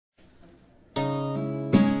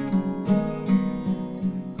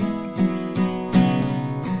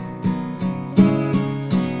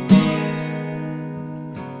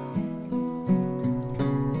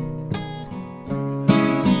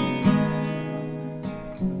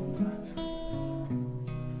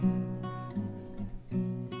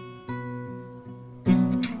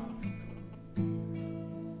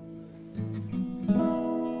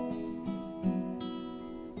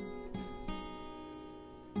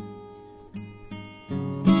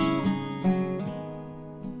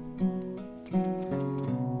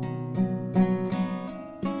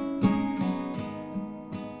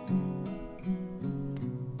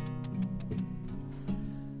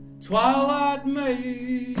Twilight, may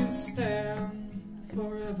you stand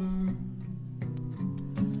forever,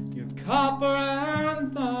 your copper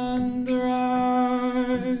and thunder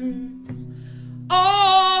eyes,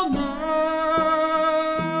 all nights.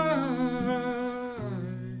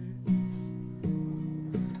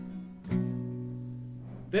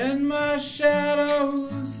 Bend my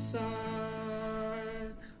shadow side.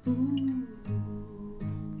 Ooh.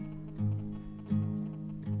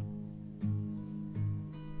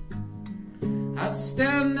 I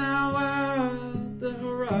stand now at the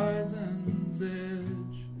horizon's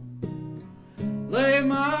edge, lay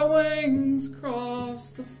my wings across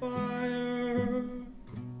the fire.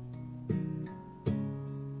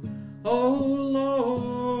 Oh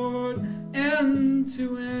Lord, end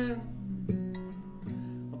to end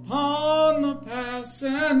upon the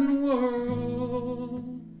passing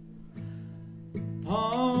world,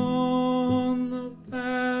 upon the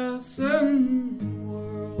passing world.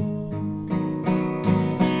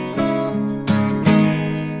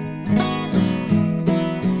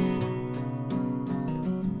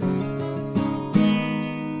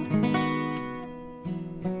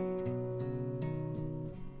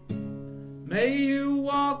 May you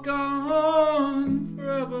walk on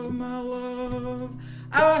forever, my love.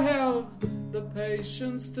 I have the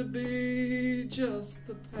patience to be just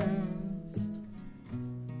the past.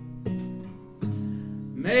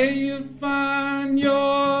 May you find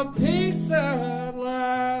your peace at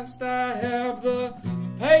last. I have the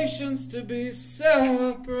patience to be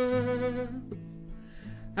separate.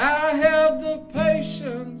 I have the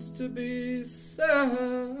patience to be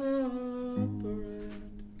separate.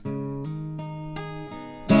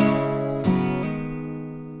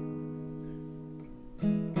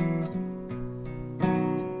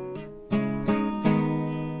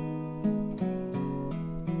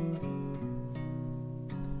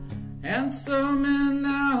 Answer me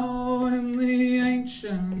now in the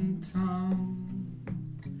ancient tongue,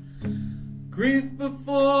 grief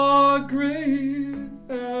before grief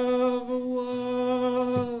ever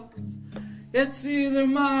was. It's either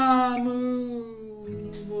my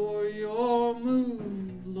move or your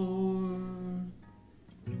move, Lord.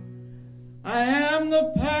 I am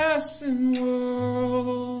the passing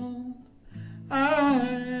world. I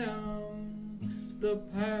am the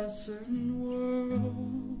passing world.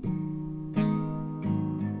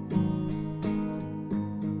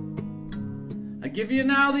 I give you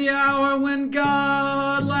now the hour when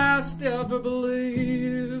God last ever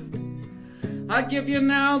believed. I give you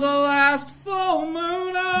now the last full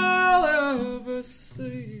moon I'll ever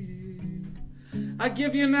see. I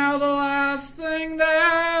give you now the last thing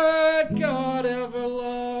that God ever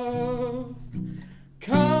loved.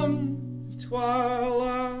 Come,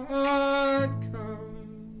 twilight,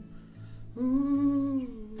 come. Ooh.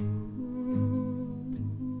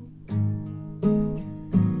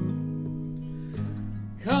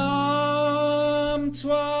 Come,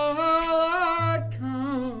 twilight,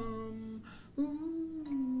 come. Ooh.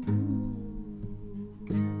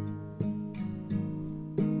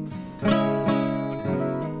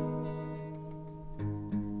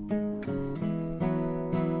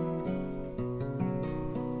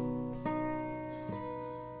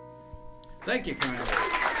 Thank you kindly.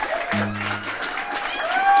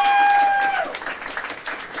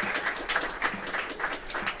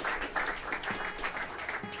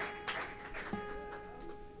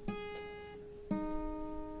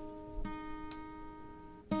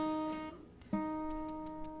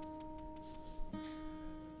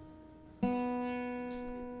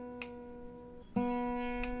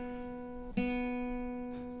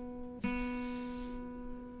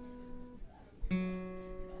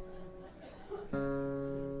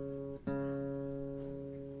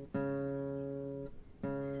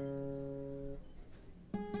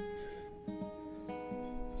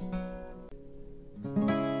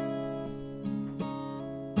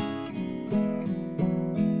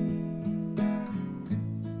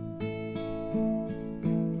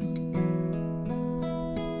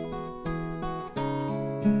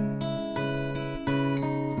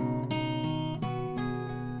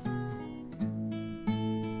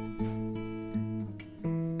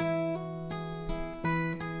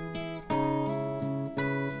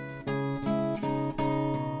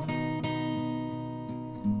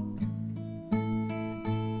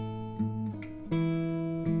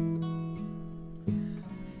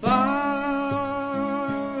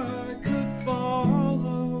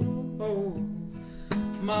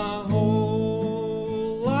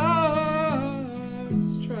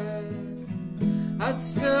 I'd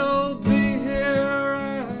still be here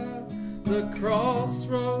at the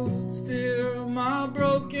crossroads, dear. My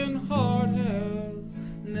broken heart has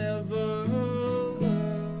never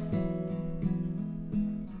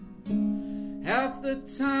the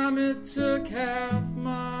time it took half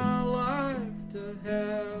my life to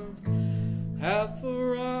have half a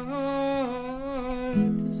right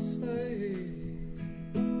to say.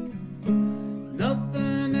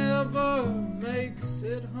 Nothing ever makes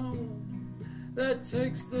it home that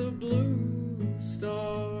takes the Blue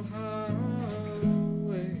Star Highway.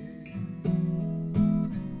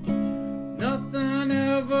 Nothing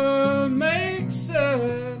ever makes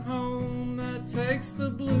it home that takes the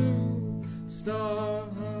Blue Star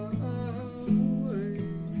Highway.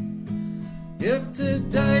 If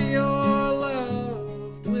today you're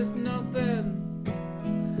left with nothing,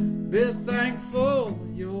 be thankful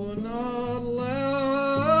you're not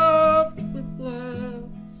left with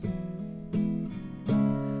less.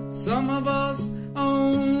 Some of us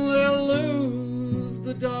only lose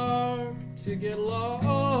the dark to get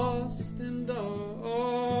lost in darkness.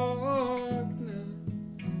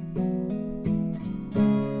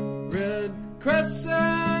 Red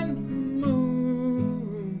crescent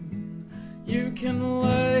moon, you can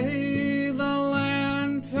lay the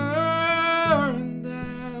lantern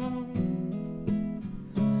down.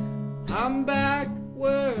 I'm back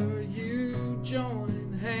where you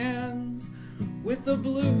join hands with the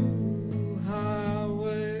blue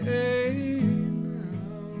highway now.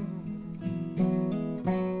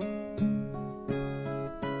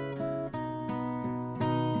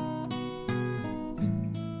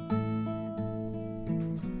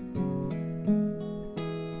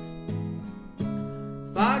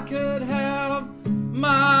 If I could have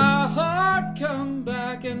my heart come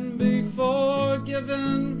back and be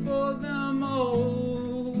forgiven for them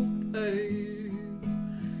old days,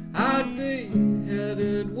 I'd be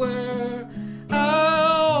headed where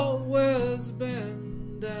I always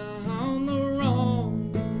been, down the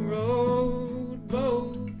wrong road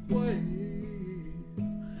both ways.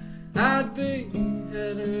 I'd be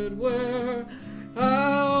headed where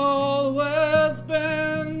I always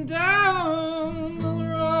been, down the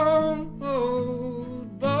wrong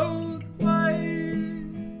road both ways.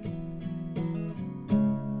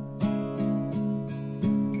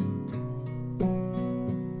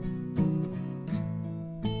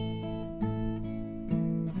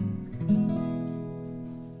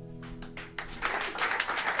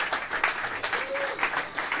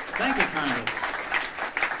 Thank you kindly.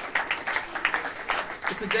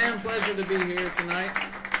 It's a damn pleasure to be here tonight.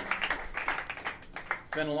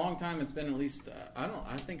 It's been a long time. It's been at least,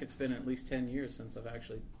 I think it's been at least 10 years since I've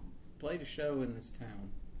actually played a show in this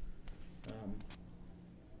town.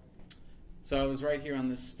 So I was right here on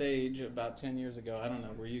this stage about 10 years ago. I don't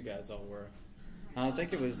know where you guys all were. I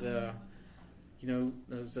think it was,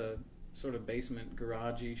 those sort of basement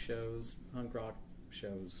garagey shows, punk rock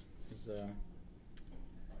shows. It was,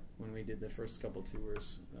 when we did the first couple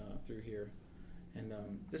tours through here. And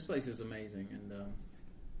this place is amazing. And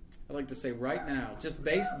I'd like to say right now, just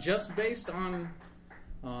based on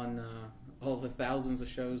all the thousands of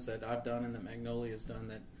shows that I've done and that Magnolia's done,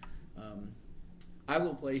 that I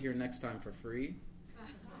will play here next time for free.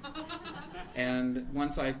 And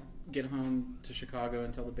once I get home to Chicago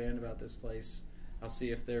and tell the band about this place, I'll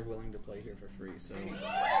see if they're willing to play here for free. So you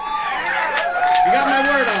got my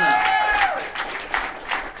word on it.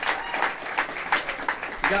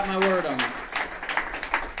 You got my word on it.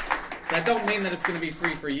 That don't mean that it's going to be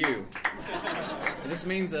free for you. It just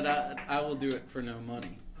means that I will do it for no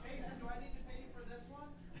money. Jason, do I need to pay you for this one?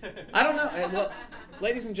 I don't know. Well,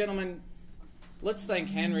 ladies and gentlemen, let's thank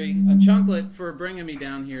Henry Chunklet for bringing me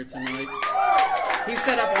down here tonight. He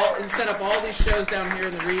set up all these shows down here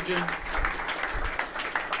in the region.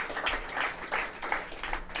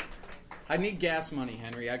 I need gas money,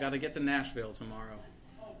 Henry. I got to get to Nashville tomorrow.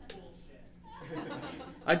 Oh, bullshit.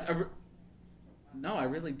 No, I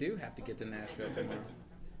really do have to get to Nashville tomorrow.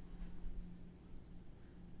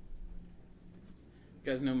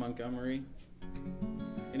 You guys know Montgomery?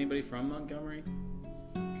 Anybody from Montgomery?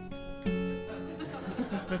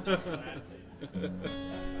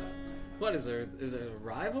 What is there? Is there a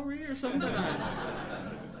rivalry or something?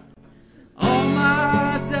 All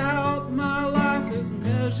my doubt, my life is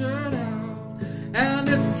measured out, and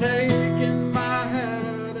it's taking my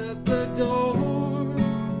head at the door.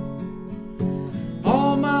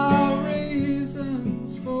 All my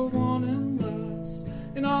reasons for wanting less,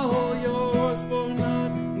 and all yours for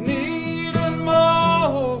not needing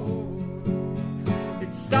more.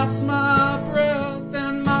 It stops my breath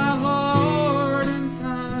and my heart in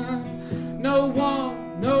time. No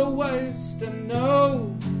want, no waste, and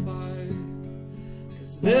no fight.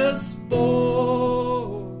 'Cause this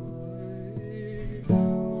boy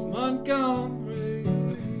is Montgomery.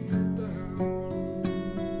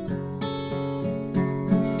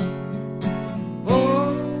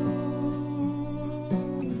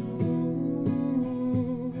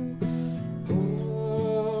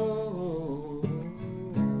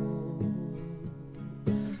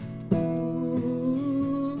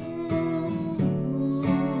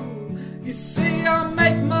 You see, I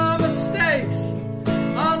make my mistakes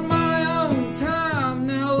on my own time.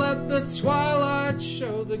 Now let the twilight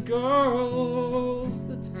show the girls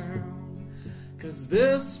the town, 'cause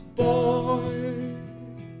this boy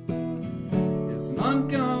is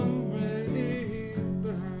Montgomery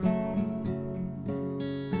bound.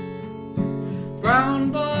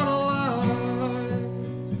 Brown bottle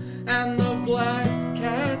eyes and the black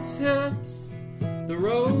cat's hips, the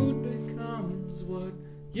road becomes what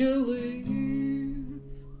you leave.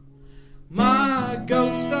 My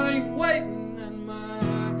ghost ain't waiting, and my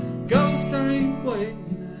ghost ain't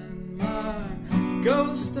waiting, and my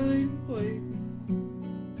ghost ain't waiting.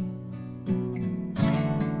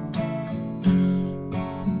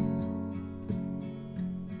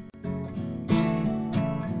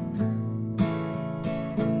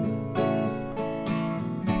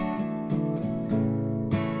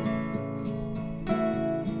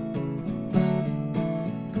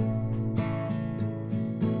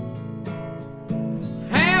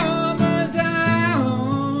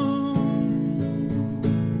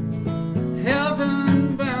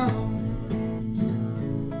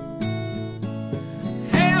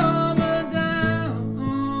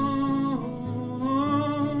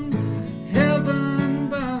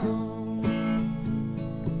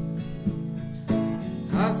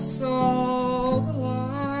 I saw the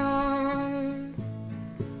light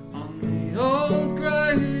on the old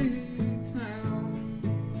gray town.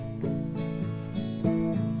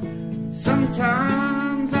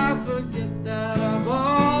 Sometimes I forget that I've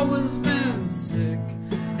always been sick,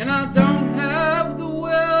 and I don't have the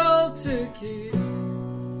will to keep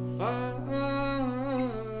fighting.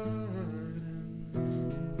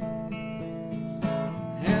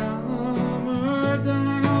 Hammer down,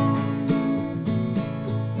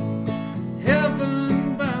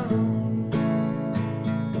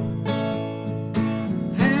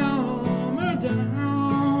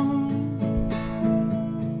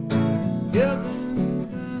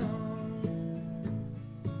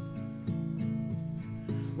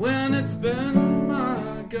 when it's been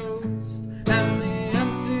my ghost and the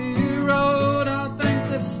empty road. I think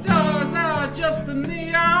the stars are just the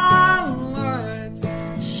neon lights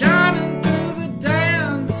shining through the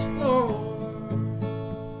dance floor,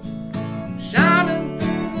 shining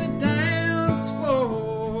through the dance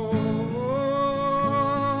floor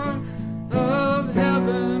of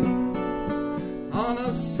heaven on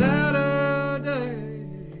a Saturday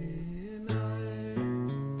night.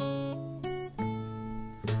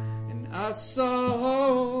 I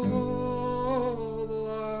saw the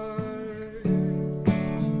light,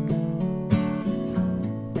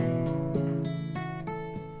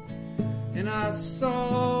 and I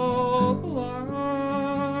saw the light.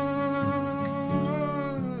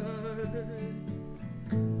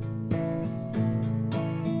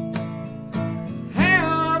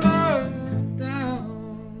 Hammer down,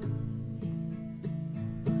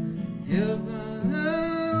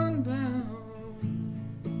 heaven bound.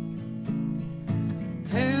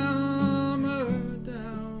 Hammer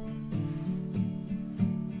down,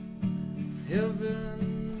 heaven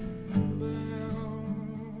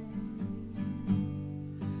bound,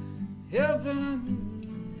 heaven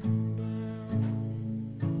bound.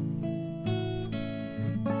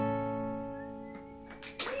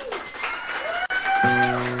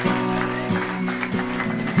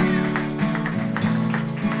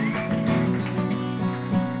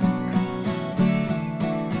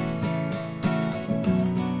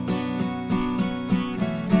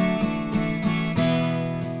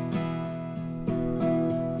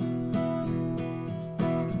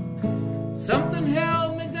 Something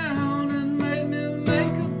held me down and made me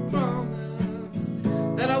make a promise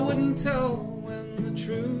that I wouldn't tell when the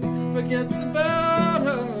truth forgets about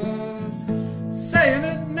us. Saying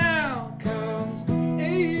it now comes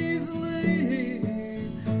easily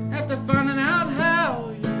after finding out how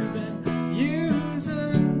you've been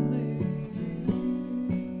using me.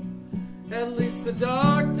 At least the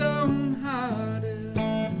dark don't hide it.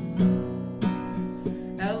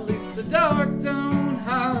 At least the dark don't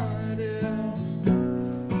hide it.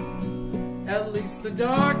 At least the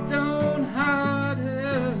dark don't hide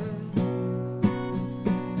it.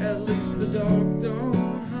 At least the dark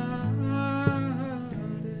don't hide it.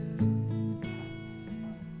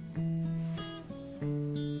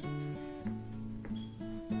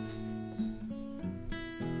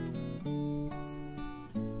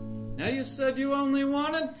 Now you said you only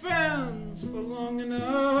wanted friends for long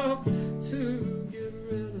enough to get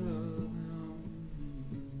rid of them.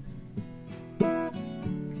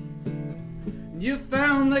 You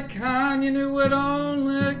found the kind you knew would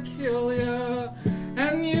only kill you,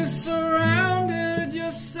 and you surrounded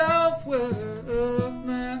yourself with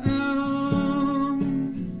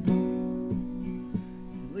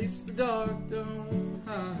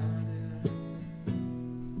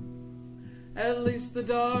At least the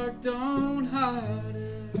dark don't hide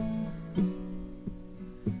it.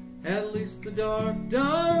 At least the dark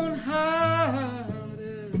don't hide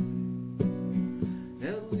it.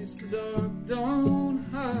 At least the dark don't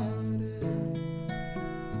hide it.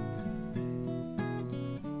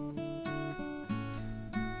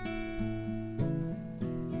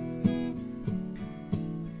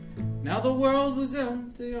 Now the world was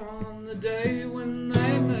empty on the day when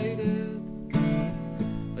they made it,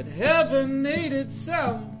 but heaven needed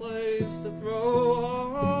some place to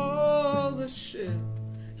throw all the shit.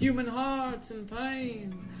 Human hearts in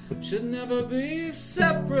pain should never be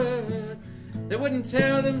separate. They wouldn't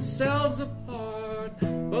tear themselves apart,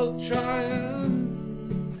 both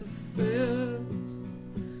trying to fit.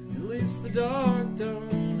 At least the dark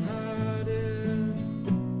don't hide it.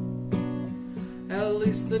 At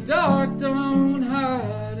least the dark don't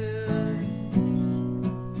hide it.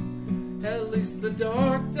 At least the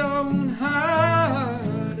dark don't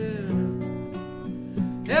hide it.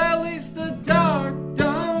 At least the dark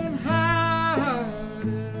don't hide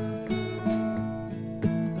it.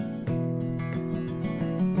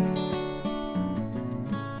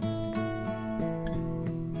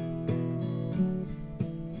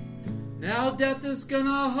 Now death is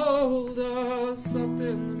gonna hold us up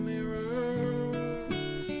in the mirror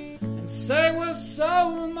and say we're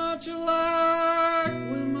so much alike,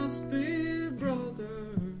 we must be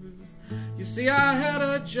brothers. You see, I had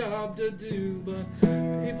a job to do, but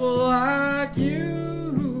people like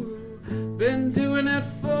you been doing it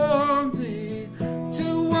for me,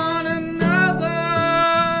 to one another.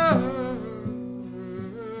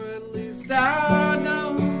 At least I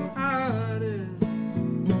don't hide it.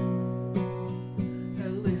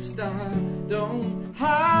 At least I don't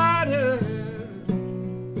hide it.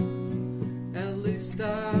 At least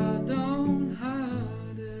I don't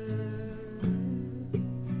hide it.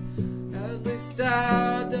 At least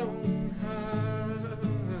I don't hide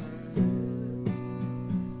it.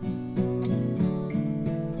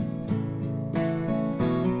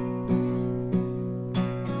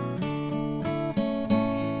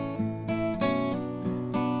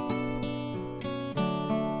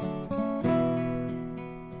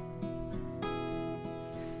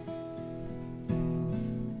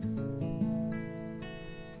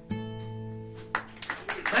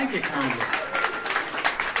 Thank you kindly.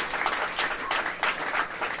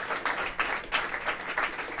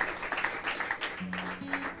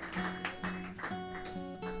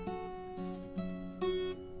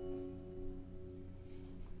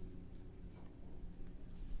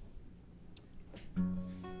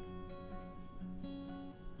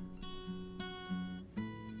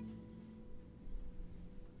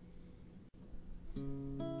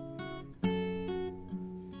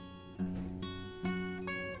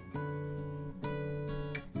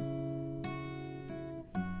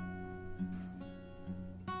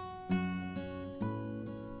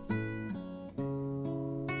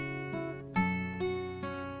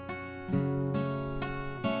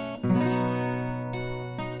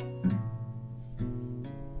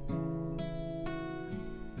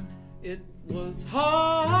 It was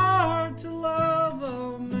hard to love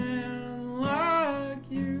a man like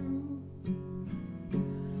you.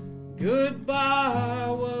 Goodbye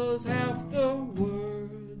was half the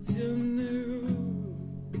words you knew.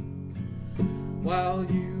 While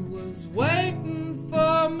you was waiting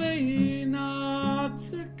for me not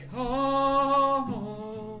to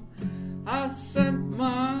call, I sent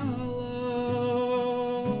my love.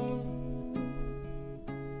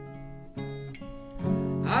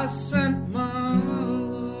 I sent my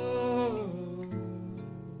love.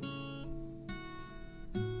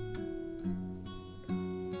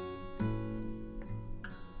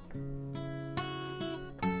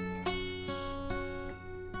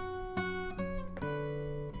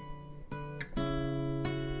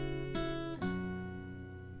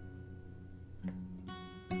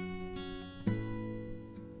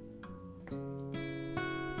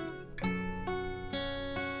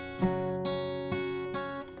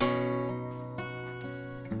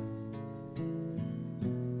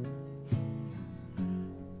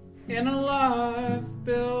 In a life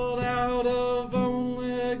built out of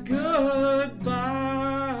only goodbye,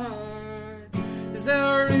 is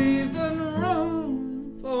there even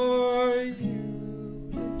room for you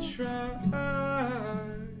to try?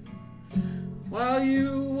 While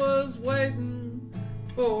you was waiting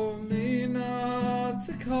for me not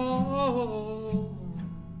to call,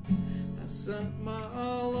 I sent my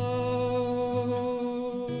love.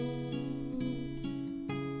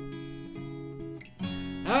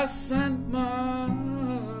 I sent my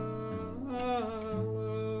love.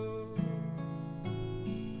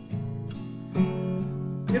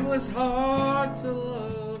 It was hard to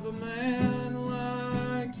love a man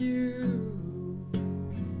like you.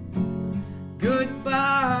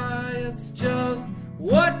 Goodbye, it's just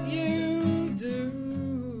what you do.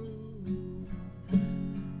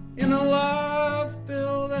 In a life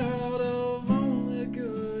built out of only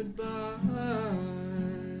goodbye,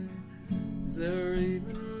 is there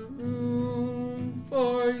even room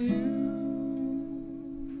for you?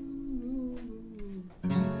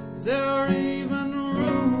 Is there even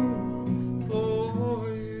room for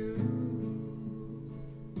you?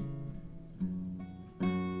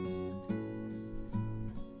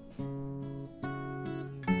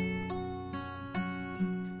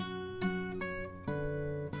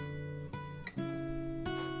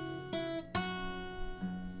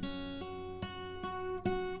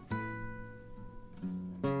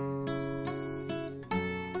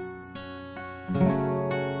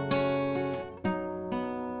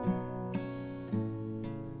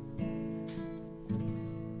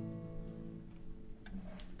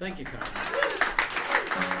 Thank you, Carmen.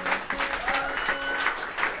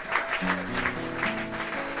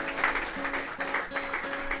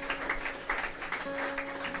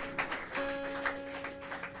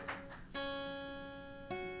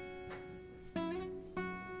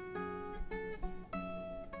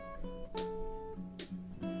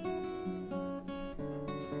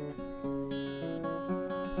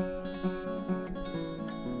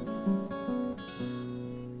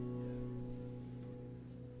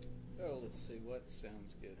 Let's see what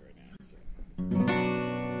sounds good right now. So.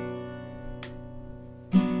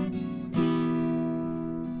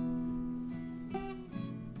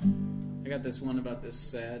 I got this one about this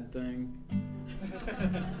sad thing.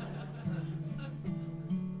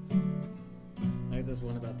 I got this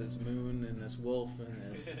one about this moon and this wolf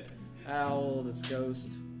and this owl, this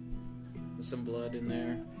ghost. There's some blood in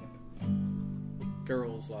there.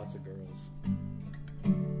 Girls, lots of girls.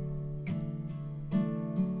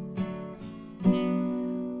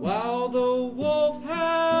 While the wolf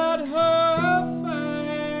had her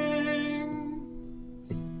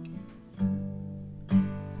fangs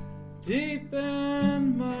deep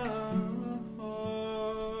in my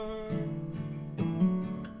heart,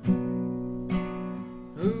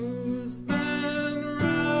 who's been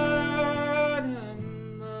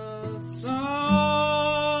writing the song,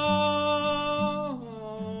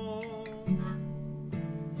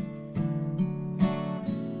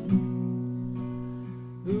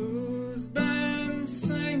 who's been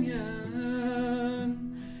singing,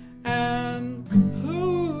 and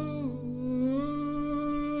who's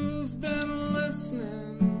been listening.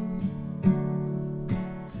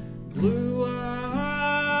 Blue eyes,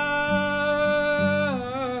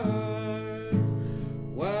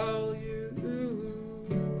 while you've been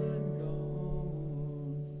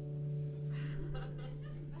gone.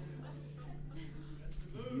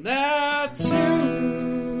 That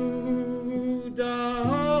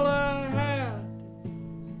 $2 hat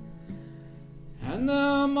and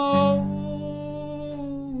them old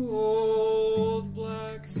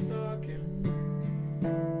black stockings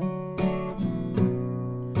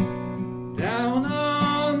down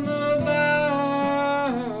on the Bowery,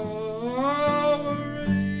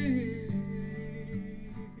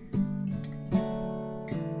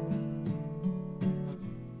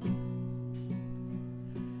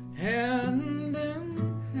 hand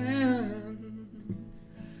in hand,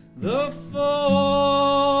 the full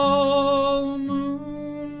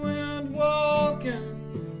moon went walking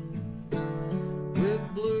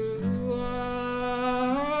with blue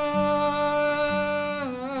eyes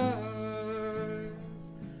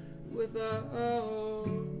without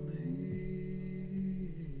me.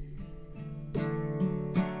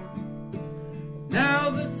 Now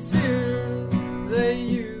the tears they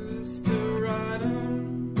used to write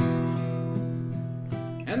 'em,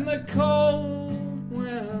 and the cold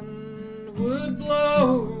wind would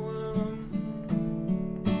blow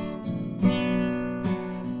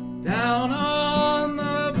 'em down on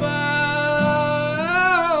the Bowery.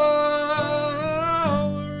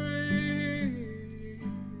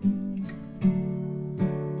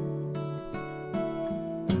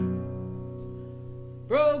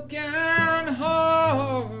 Broken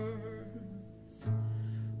hearts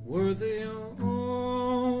were the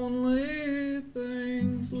only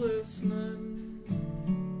things listening,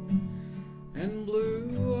 and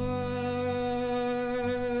blue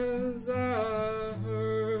eyes, I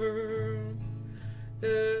heard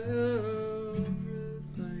everything.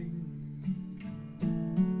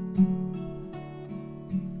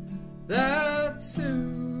 That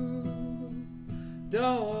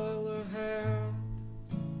 $2 hat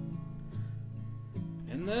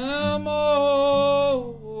and them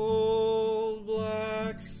old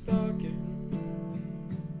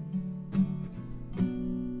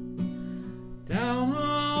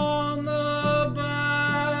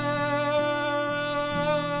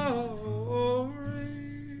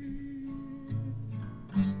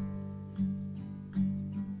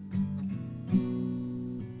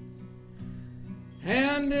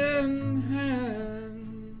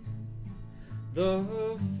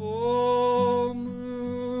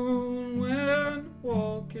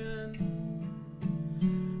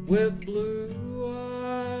with blue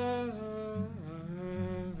eyes,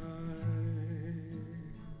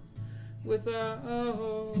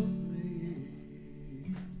 without me,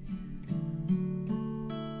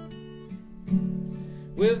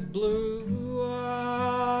 with blue eyes,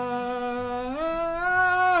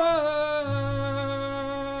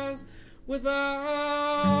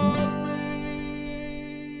 without me.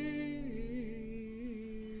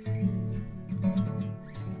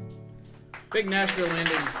 Big Nashville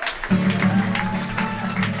ending.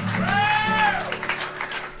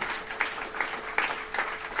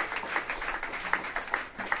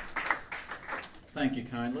 Thank you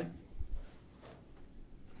kindly.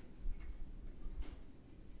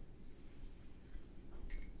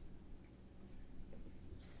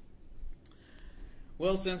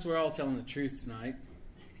 Well, since we're all telling the truth tonight,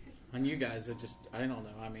 and you guys are just, I don't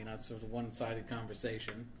know, I mean, that's sort of one-sided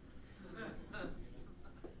conversation.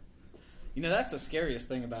 You know, that's the scariest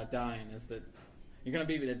thing about dying, is that you're going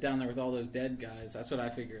to be down there with all those dead guys. That's what I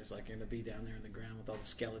figure it's like. You're going to be down there in the ground with all the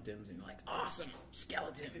skeletons, and you're like, awesome,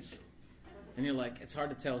 skeletons. And you're like, it's hard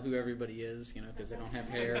to tell who everybody is, you know, because they don't have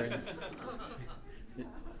hair. And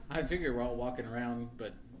I figure we're all walking around,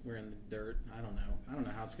 but we're in the dirt. I don't know. I don't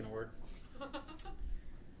know how it's going to work.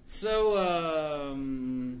 So,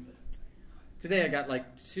 today I got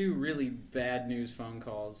like 2 really bad news phone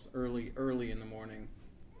calls early in the morning.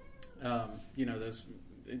 You know, those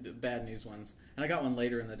bad news ones. And I got one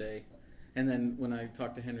later in the day. And then when I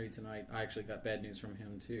talked to Henry tonight, I actually got bad news from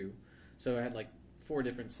him too. So I had like 4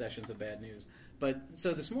 different sessions of bad news. But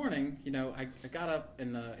so this morning, you know, I got up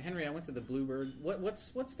and Henry, I went to the Bluebird.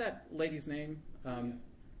 What's that lady's name?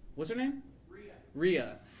 What's her name?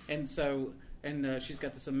 Rhea. And so she's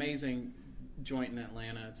got this amazing joint in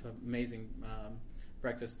Atlanta. It's an amazing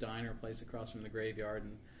breakfast diner place across from the graveyard.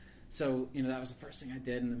 And so, you know, that was the first thing I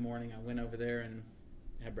did in the morning. I went over there and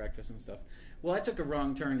had breakfast and stuff. Well, I took a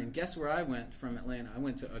wrong turn, and guess where I went from Atlanta? I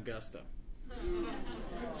went to Augusta.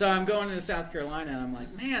 So I'm going into South Carolina, and I'm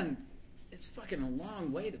like, man, it's fucking a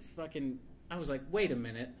long way to fucking... I was like, wait a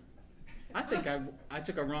minute. I think I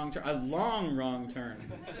took a wrong turn, a long wrong turn.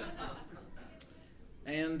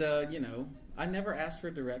 And, you know, I never asked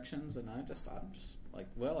for directions, and I'm just like,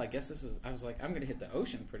 well, I guess this is... I was like, I'm going to hit the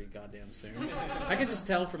ocean pretty goddamn soon. I could just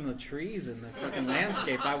tell from the trees and the fucking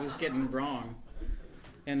landscape I was getting wrong.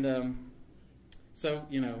 And so,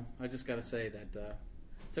 you know, I just got to say that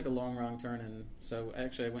took a long wrong turn, and so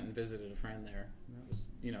actually I went and visited a friend there. That was,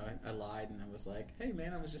 you know, I lied, and I was like, hey,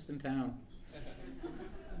 man, I was just in town.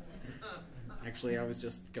 Actually, I was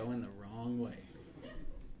just going the wrong way.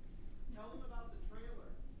 Tell them about the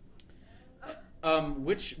trailer.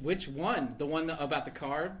 Which one? The one about the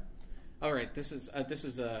car? All right, this is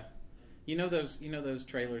you know those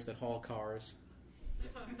trailers that haul cars?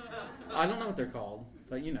 I don't know what they're called,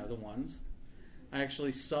 but you know the ones. I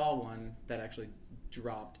actually saw one that actually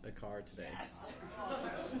dropped a car today. Yes.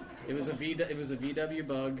 It was a VW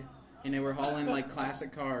Bug, and they were hauling like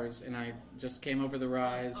classic cars, and I just came over the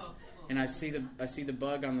rise, and I see the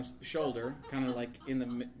Bug on the shoulder, kind of like in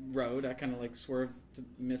the road. I kind of like swerved to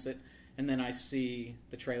miss it. And then I see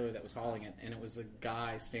the trailer that was hauling it, and it was a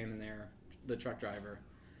guy standing there, the truck driver.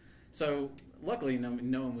 So luckily,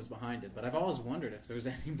 no one was behind it. But I've always wondered if there was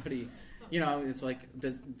anybody, you know, it's like,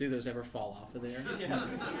 do those ever fall off of there? Yeah.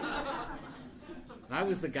 I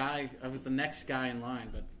was the next guy in line,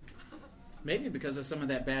 but maybe because of some of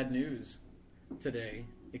that bad news today,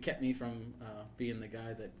 it kept me from being the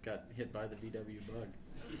guy that got hit by the VW Bug.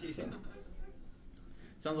 So,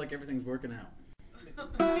 sounds like everything's working out.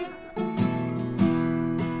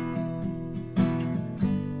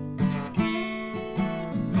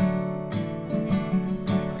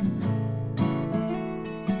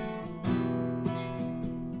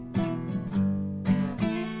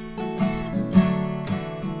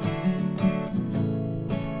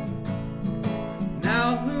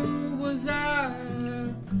 Now who was I?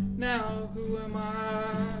 Now who am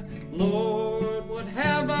I? Lord, what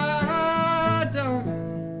have I done?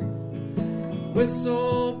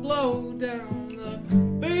 Whistle blow down the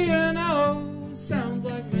B&O. Sounds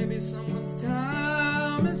like maybe someone's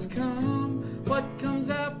time has come. What comes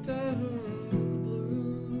after the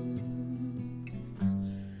blues?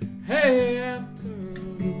 Hey, after the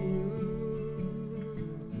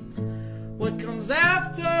blues. What comes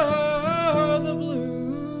after the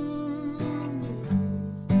blues?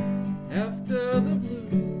 After the blues.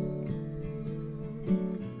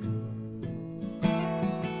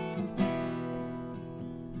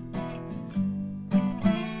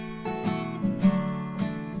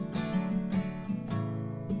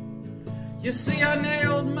 You see, I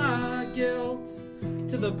nailed my guilt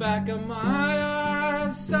to the back of my eyes.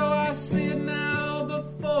 God, so I see it now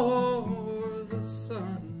before the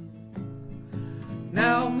sun.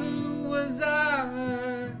 Now who was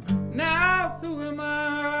I? Now who am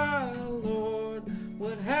I, Lord?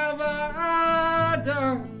 What have I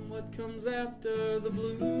done? What comes after the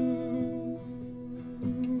blues?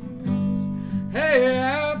 Hey,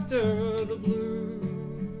 after the blues,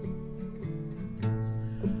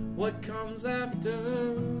 what comes after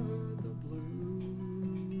the blues?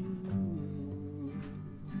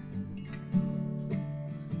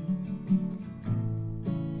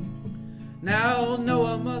 Now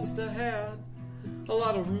Noah must have had a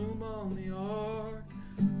lot of room on the ark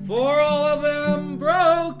for all of them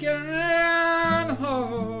broken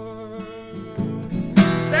hearts.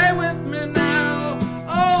 Stay with me now,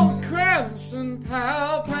 old crimson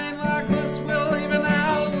pal. Pain like this will even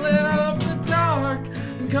outlive the dark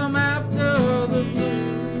and come after the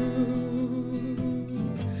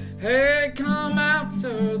blues. Hey, come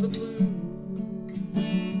after the blues.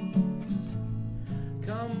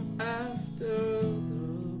 Come after the blues.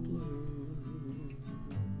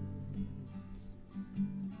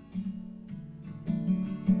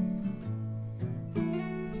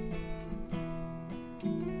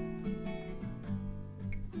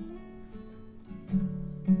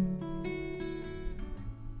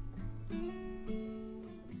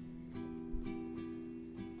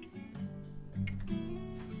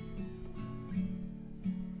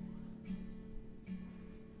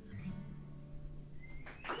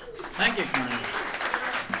 Thank you, Connie.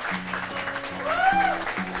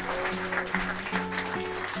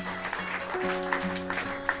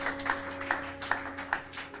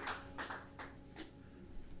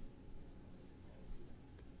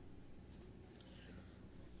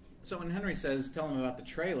 So when Henry says, tell him about the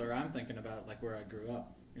trailer, I'm thinking about like where I grew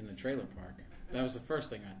up, in the trailer park. That was the first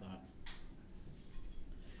thing I thought.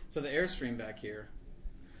 So the Airstream back here,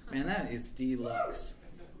 man, that is deluxe.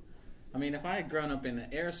 I mean, if I had grown up in the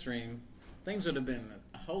Airstream, things would have been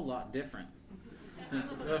a whole lot different.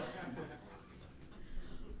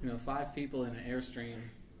 5 people in an Airstream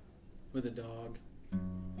with a dog.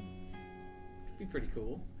 Could be pretty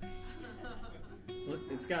cool. Look,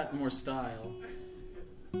 it's got more style.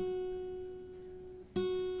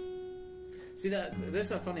 See, this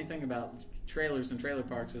is a funny thing about trailers and trailer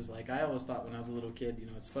parks is like, I always thought when I was a little kid,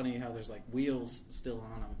 it's funny how there's like wheels still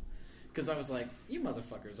on them. Because I was like, you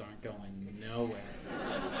motherfuckers aren't going nowhere.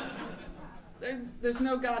 There's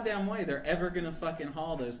no goddamn way they're ever going to fucking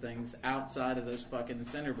haul those things outside of those fucking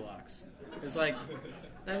cinder blocks. It's like,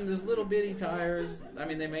 those little bitty tires, I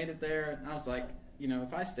mean, they made it there. And I was like,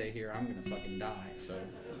 if I stay here, I'm going to fucking die. So.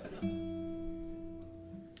 And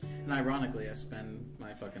ironically, I spend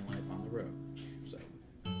my fucking life on the road. So.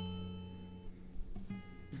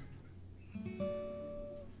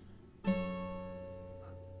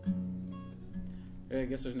 I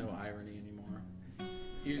guess there's no irony anymore.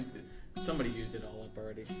 Somebody used it all up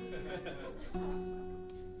already.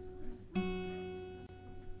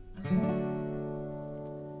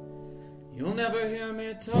 You'll never hear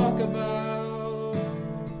me talk about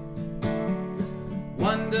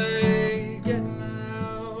one day getting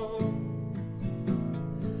out.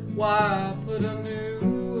 Why put a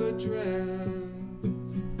new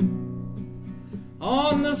address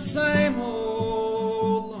on the same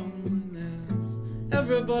old loneliness?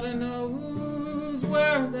 Everybody knows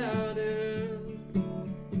where that is.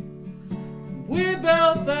 We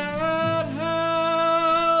built that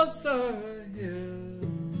house of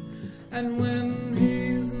his, and when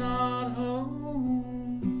he's not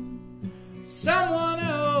home, someone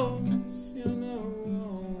else,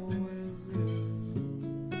 always is.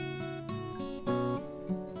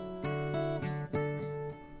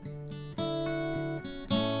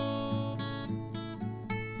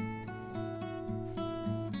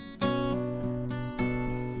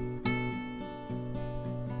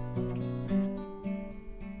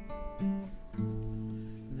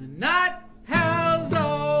 The night has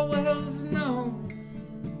always known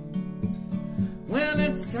when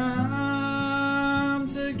it's time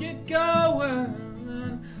to get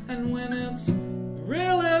going, and when it's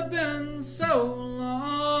really been so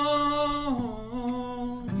long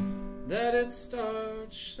that it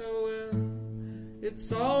starts showing.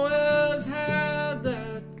 It's always had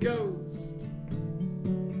that ghost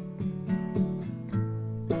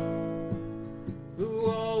who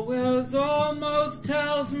always almost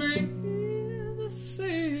tells me the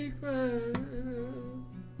secret.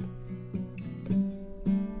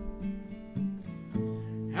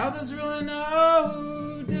 How there's really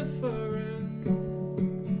no difference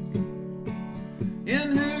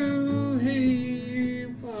in who he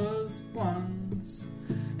was once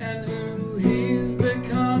and who he's become.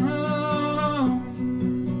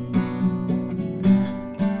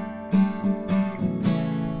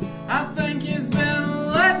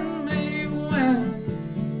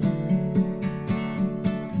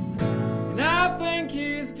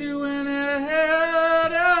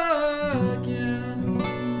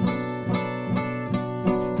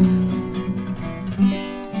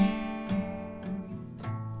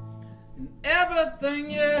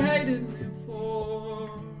 traded me for.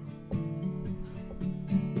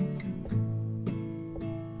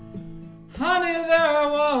 Honey, there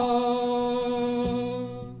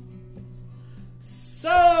was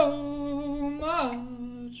so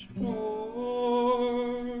much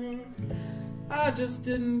more. I just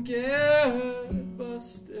didn't get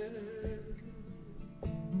busted.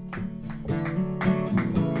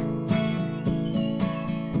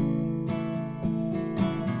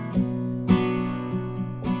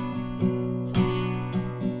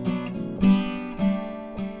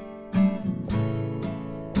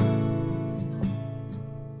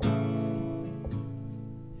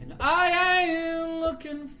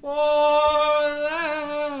 Looking for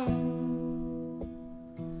that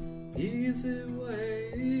easy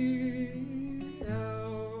way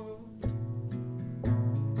out.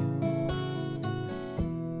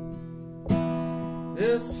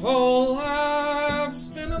 This whole life's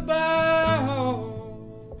been about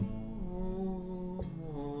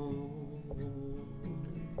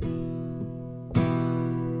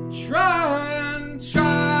try and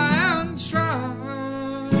try and try.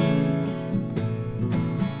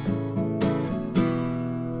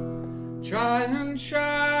 Try and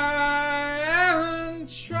try and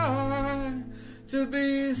try to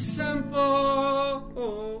be simple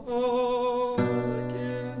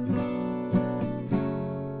again.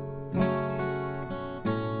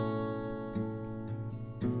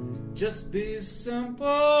 Just be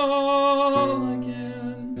simple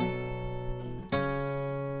again.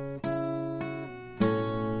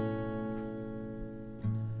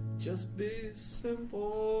 Just be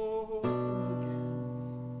simple again.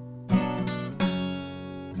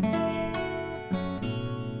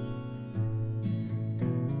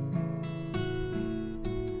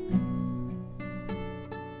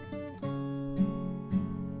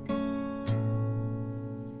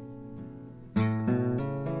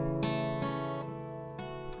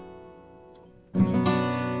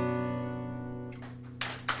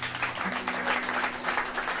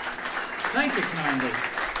 Thank you kindly.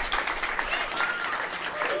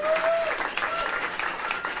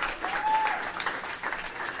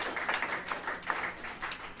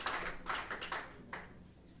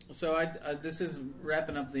 So this is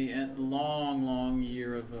wrapping up the long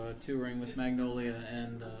year of touring with Magnolia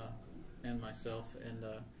and myself. And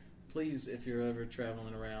please, if you're ever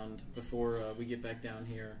traveling around before we get back down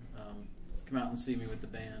here, come out and see me with the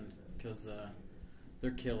band, because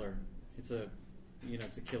they're killer. It's a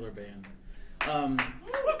killer band.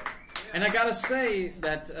 And I gotta say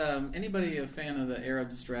that anybody a fan of the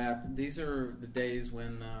Arab Strap, these are the days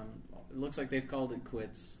when it looks like they've called it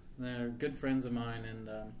quits. They're good friends of mine, and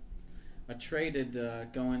I traded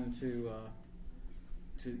going to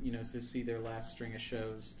see their last string of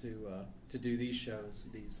shows to do these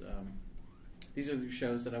shows. These are the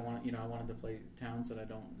shows that I wanted to play towns that I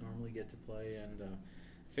don't normally get to play, and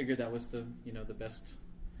figured that was the best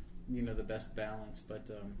balance.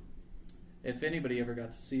 But if anybody ever got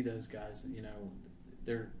to see those guys,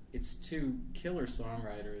 it's two killer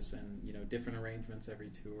songwriters, and different arrangements every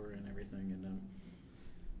tour and everything, and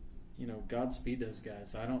Godspeed those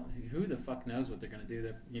guys. Who the fuck knows what they're gonna do?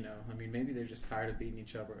 That maybe they're just tired of beating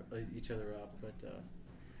each other up, but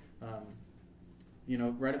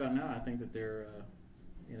right about now I think that they're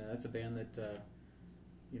that's a band that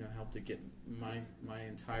helped to get my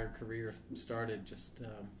entire career started, just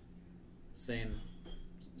saying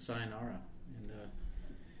sayonara. And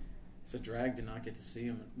it's a drag to not get to see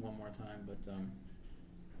them one more time, but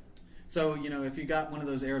so if you got one of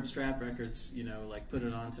those Arab Strap records, like, put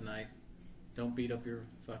it on tonight. Don't beat up your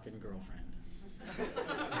fucking girlfriend.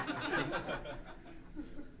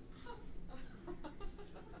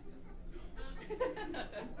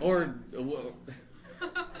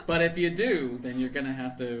 But if you do, then you're gonna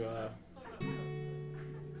have to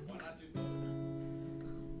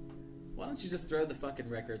why don't you just throw the fucking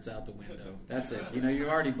records out the window? That's it. You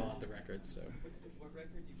already bought the records, so. What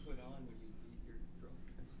record you put on when you beat your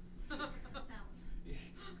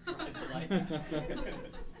girlfriend?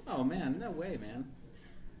 Oh man, no way, man.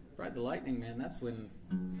 Ride the Lightning, man. That's when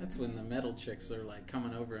the metal chicks are like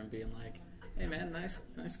coming over and being like, "Hey man, nice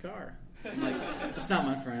car." I'm like, "It's not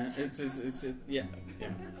my friend. It's yeah."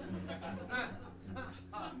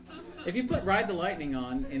 If you put Ride the Lightning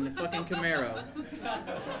on in the fucking Camaro,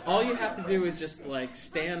 all you have to do is just like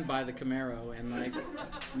stand by the Camaro, and like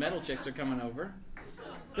metal chicks are coming over.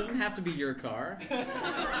 It doesn't have to be your car.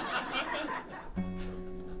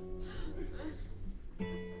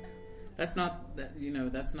 That's not that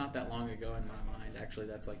that long ago in my mind. Actually,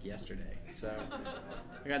 that's like yesterday. So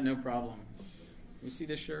I got no problem. You see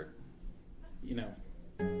this shirt?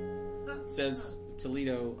 It says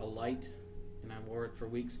Toledo a light, and I wore it for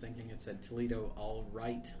weeks thinking it said Toledo all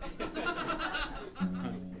right.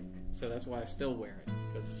 So that's why I still wear it,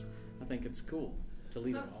 because I think it's cool.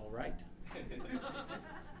 Toledo all right.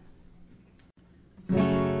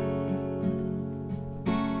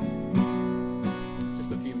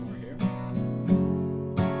 Just a few more here.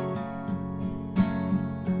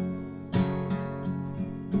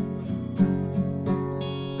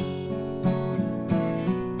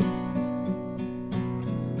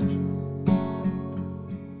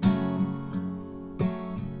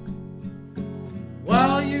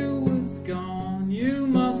 While you was gone, you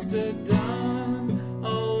must have done a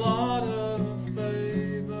lot of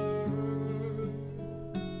favors.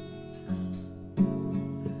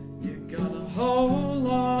 You got a whole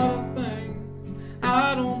lot of things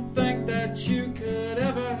I don't think that you could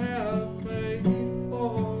ever have paid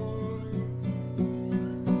for.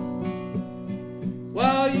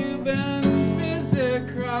 While you've been busy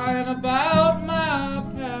crying about my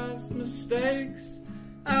past mistakes,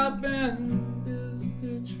 I've been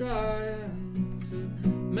trying to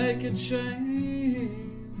make a change,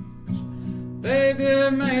 baby,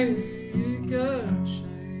 make a change.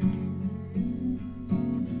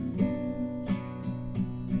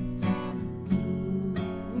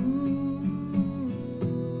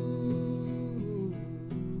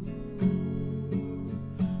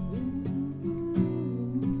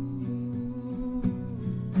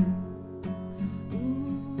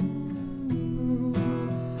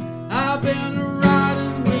 I've been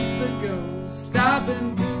riding with the ghost. I've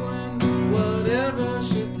been doing whatever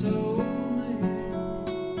she told me.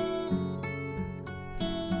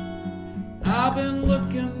 I've been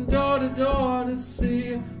looking door to door to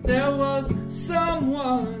see if there was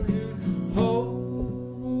someone who'd hold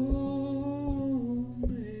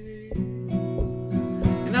me.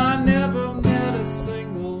 And I never met a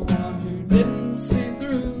single one who didn't see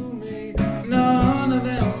through me. None of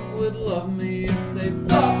them would love me if they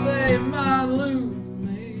thought they might lose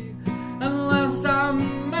me, unless I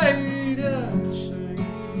made a change.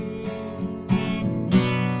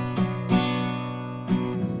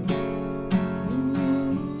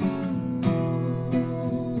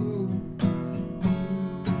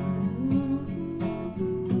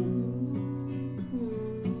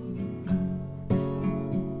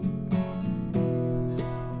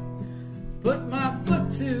 Put my foot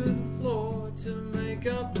to the floor to make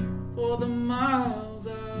up for the miles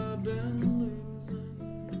I've been losing.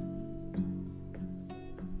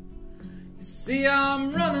 You see,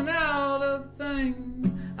 I'm running out of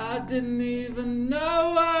things I didn't even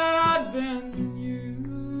know I'd been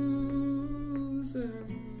using.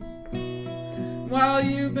 While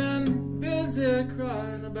you've been busy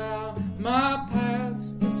crying about my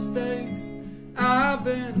past mistakes, I've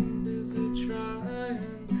been busy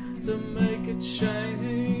trying to make a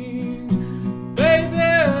change, baby,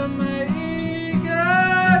 make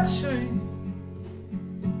a change.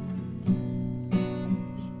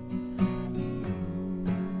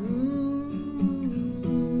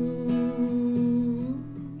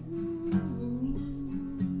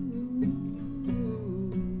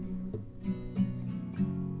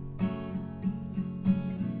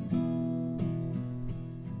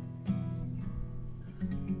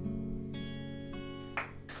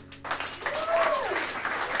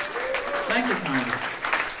 Thank you, Connie.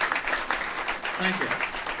 Thank you.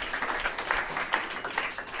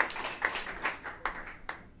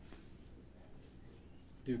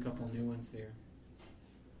 Do a couple new ones here.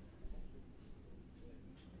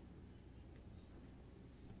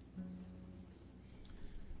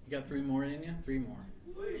 You got 3 more in you? 3 more.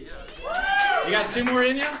 You got 2 more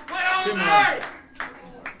in you? 2 more.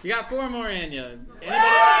 You got 4 more in you.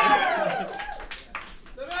 Anybody?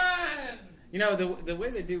 You know, the way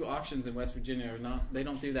they do auctions in West Virginia are not, they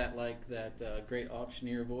don't do that like that great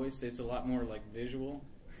auctioneer voice. It's a lot more like visual.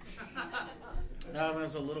 When I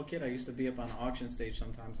was a little kid, I used to be up on an auction stage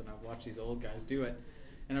sometimes, and I'd watch these old guys do it.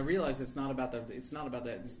 And I realized it's not about that. It's not about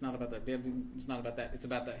that. It's not about that. It's not about that. It's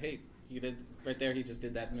about that. Hey, you did right there. He just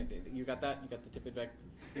did that. You got that. You got the tip it back.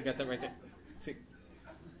 You got that right there. See,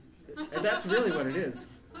 and that's really what it is.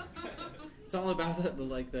 It's all about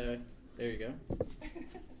the. There you go.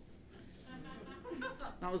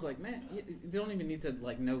 And I was like, man, you don't even need to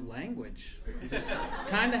know language. You just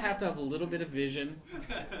kind of have to have a little bit of vision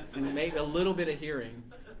and maybe a little bit of hearing.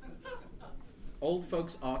 Old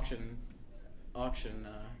folks auction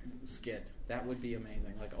skit. That would be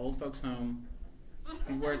amazing. Like old folks home,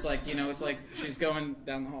 where it's like it's like she's going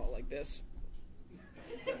down the hall like this,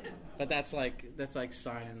 but that's like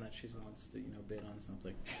signing that she wants to bid on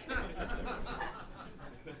something.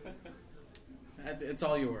 It's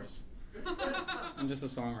all yours. I'm just a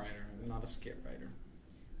songwriter. I'm not a skit writer.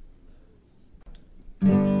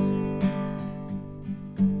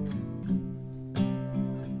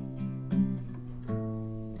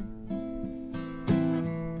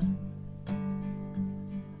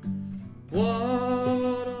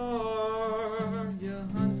 What are you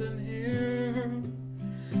hunting here?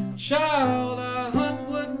 Child, I hunt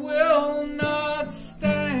what will not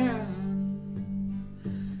stand.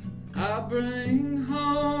 I bring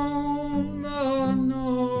home the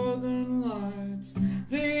northern lights,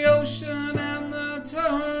 the ocean and the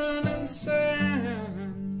turning sand.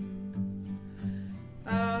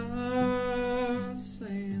 I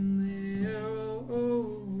seen the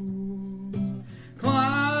arrows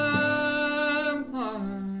climb,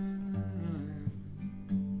 climb.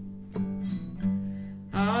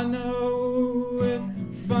 I know it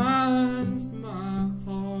finds my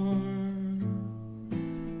heart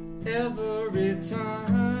every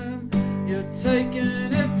time you're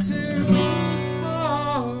taking it too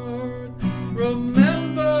hard.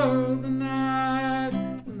 Remember the night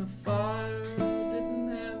when the fire didn't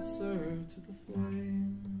answer to the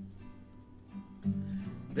flame.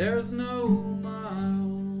 There's no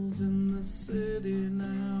miles in the city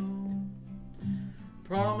now.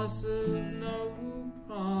 Promises, no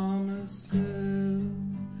promises,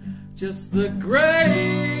 just the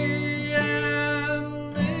gray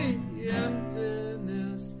and the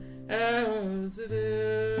emptiness as it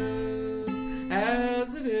is,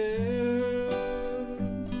 as it is.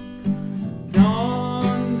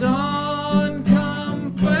 Dawn, dawn,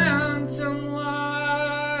 come phantom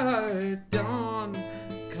light, dawn,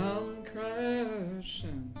 come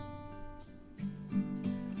crashing.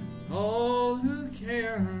 All who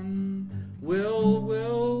can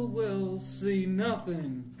will see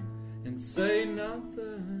nothing and say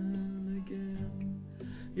nothing again.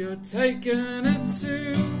 You're taking it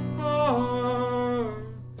too hard.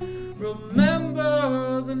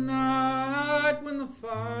 Remember the night when the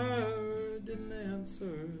fire didn't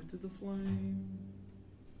answer to the flame.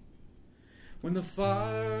 When the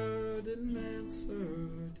fire didn't answer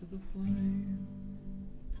to the flame.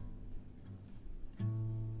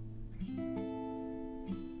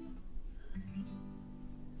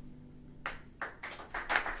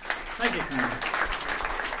 Thank you, Colonel.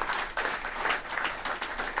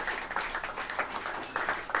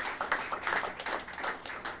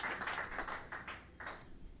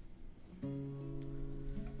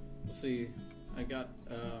 Let's see. I got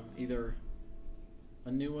either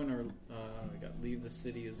a new one or I got "Leave the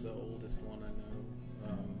City" is the oldest one I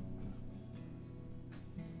know.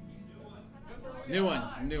 New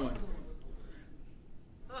one.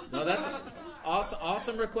 No, that's an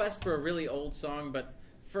awesome request for a really old song, but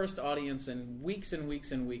first audience in weeks and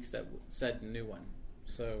weeks and weeks that said "new one."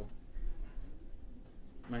 So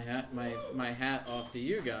my hat off to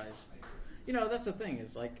you guys. You know, that's the thing,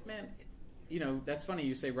 is like, man, you know, that's funny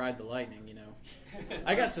you say "Ride the Lightning," you know.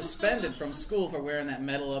 I got suspended from school for wearing that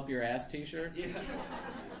 "Metal Up Your Ass" t-shirt. Yeah.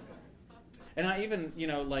 And I even, you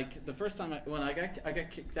know, like the first time when I got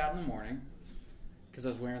kicked out in the morning because I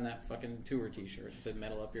was wearing that fucking tour t-shirt. It said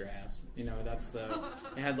 "Metal Up Your Ass." You know, it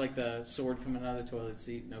had like the sword coming out of the toilet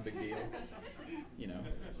seat, no big deal. You know,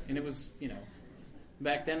 and it was, you know,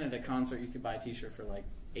 back then at a concert you could buy a t-shirt for like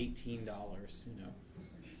 $18, you know.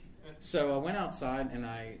 So I went outside and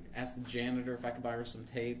I asked the janitor if I could buy her some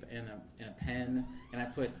tape and a pen, and I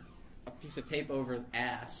put a piece of tape over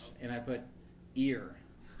ass and I put ear.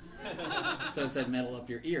 So it said "Metal Up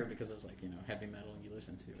Your Ear" because I was like, you know, heavy metal, you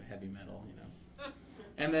listen to heavy metal, you know.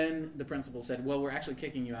 And then the principal said, well, we're actually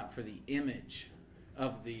kicking you out for the image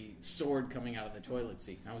of the sword coming out of the toilet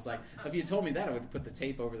seat. And I was like, if you told me that, I would put the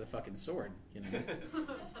tape over the fucking sword, you know.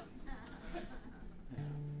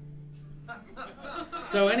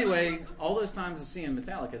 So anyway, all those times of seeing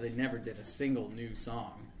Metallica, they never did a single new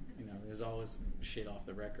song. You know, there's always shit off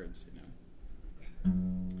the records, you know.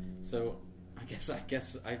 So I guess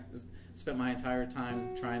I spent my entire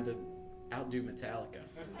time trying to outdo Metallica.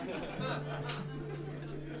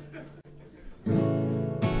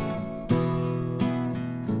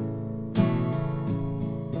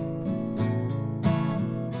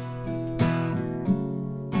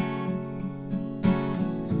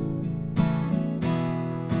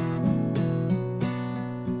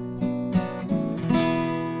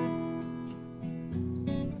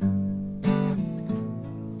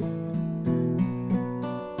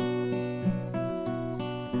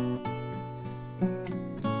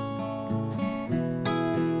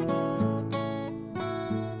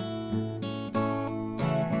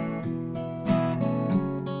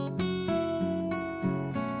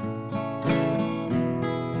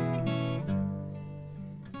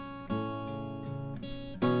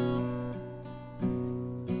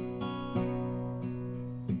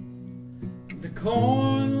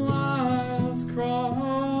 corn lies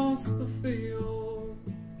across the field,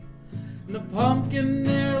 and the pumpkin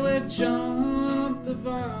nearly jumped the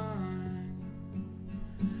vine.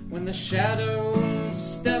 When the shadows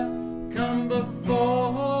step come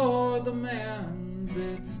before the man's,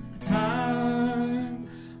 it's time.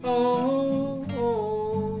 Oh,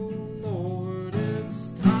 oh, Lord,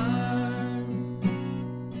 it's time.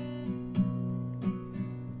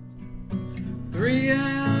 3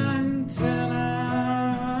 and 10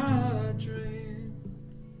 I dream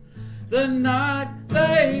the night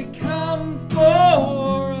they come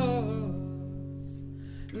for us,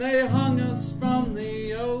 and they hung us from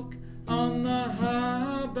the oak on the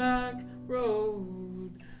high back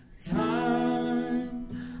road. Time,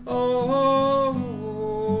 oh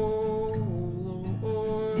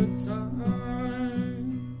Lord, time.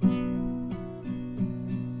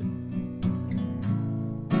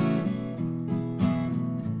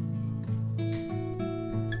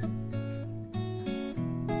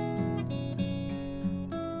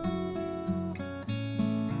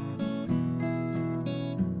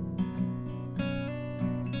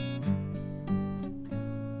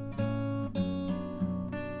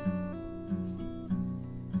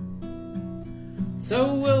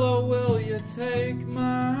 So Willow, will you take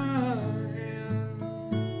my hand?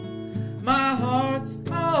 My heart's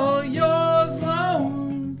all yours,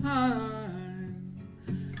 lone pine.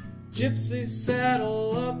 Gypsy,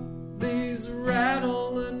 saddle up these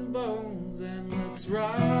rattling bones and let's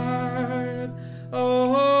ride.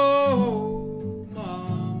 Oh,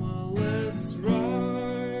 mama, let's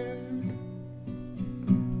ride.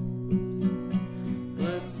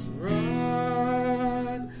 Let's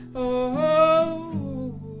ride. Oh,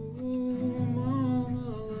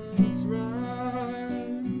 let's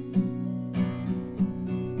ride.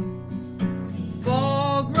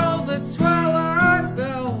 Fog roll the twilight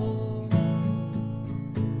bell.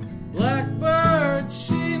 Blackbird,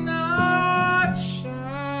 she not shy.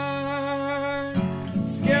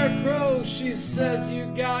 Scarecrow, she says you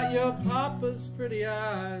got your papa's pretty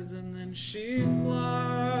eyes, and then she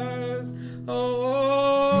flies.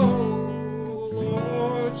 Oh,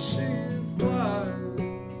 Lord, she flies.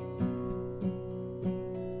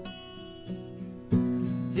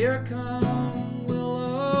 Here come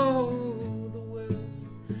Willow the Wiz.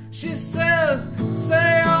 She says,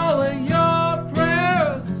 say all of your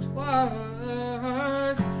prayers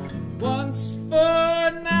twice. Once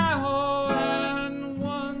for now and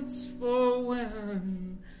once for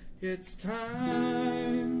when it's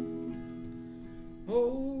time.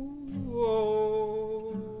 Oh,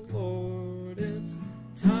 oh Lord, it's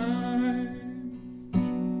time.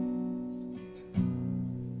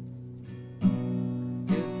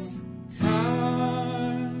 It's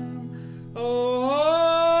time. Oh,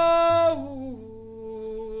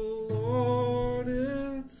 Lord,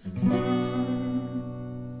 it's time.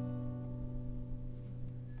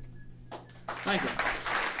 Thank you.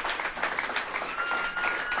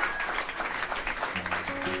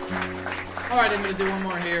 All right, I'm going to do one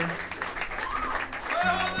more here.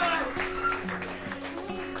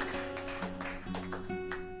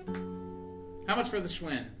 How much for the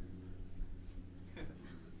Schwinn?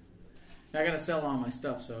 I gotta sell all my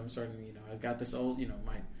stuff, so I'm starting to, I've got this old, I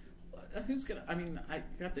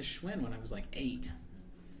got this Schwinn when I was like 8.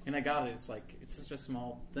 And I got it, it's such a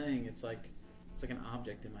small thing, it's like an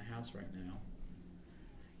object in my house right now.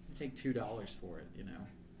 I take $2 for it,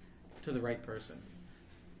 to the right person.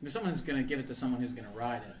 If someone's gonna give it to someone who's gonna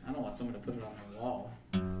ride it, I don't want someone to put it on their wall.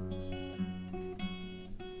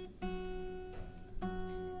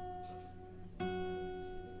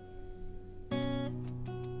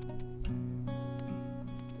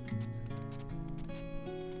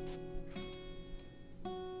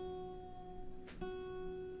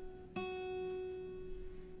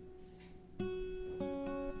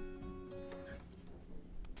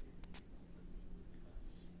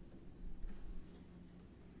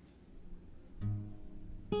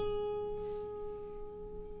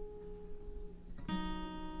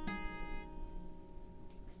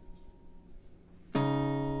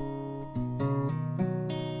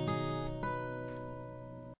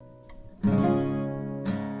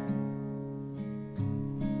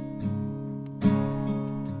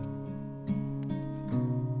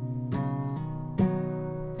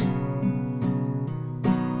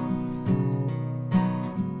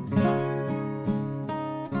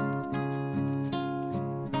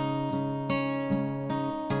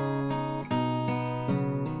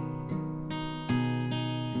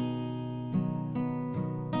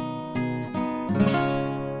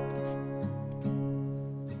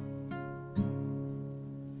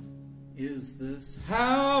 Is this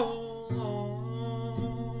how long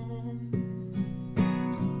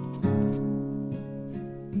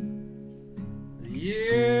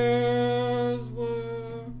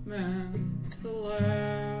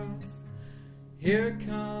Here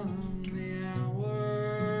come the hours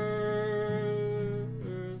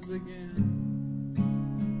again.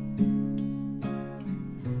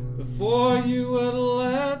 Before you would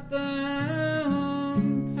let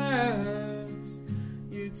them pass,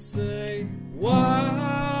 you'd say, why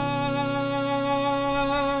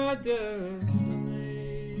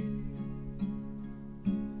destiny?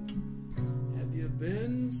 Have you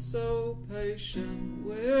been so patient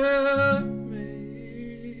with me?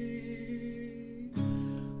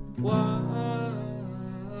 Why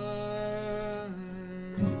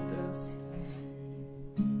destiny?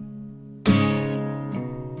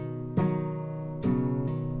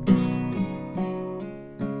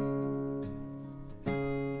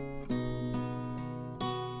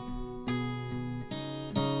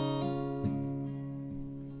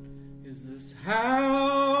 Is this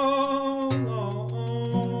how long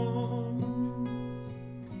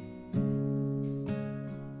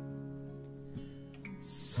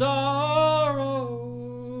sorrows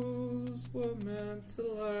were meant to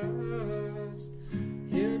last?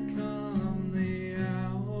 Here come the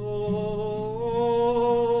owl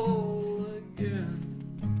again.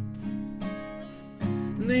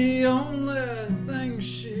 And the only thing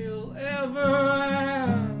she'll ever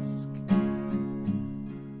ask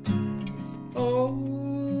is, oh,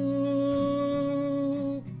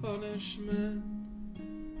 punishment.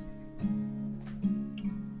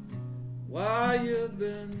 Why you've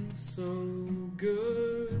been so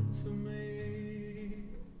good to me?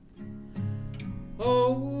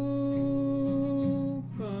 Oh,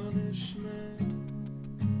 punishment.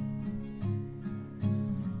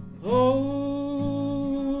 Oh,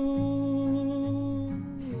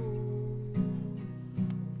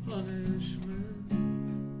 punishment.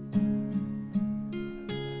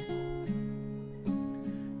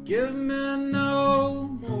 Give me no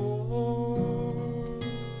more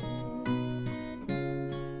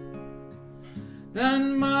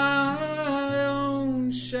than my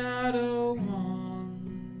own shadow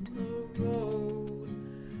on the road.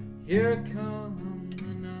 Here come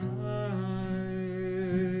the night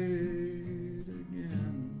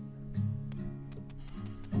again.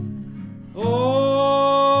 Oh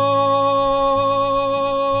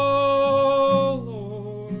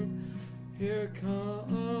Lord, here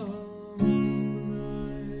comes the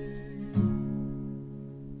night.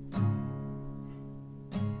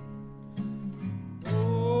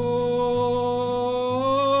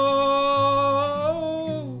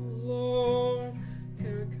 Oh Lord,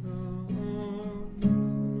 here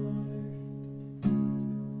comes the night.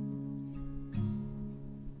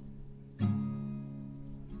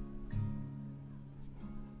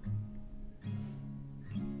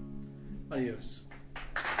 Adios.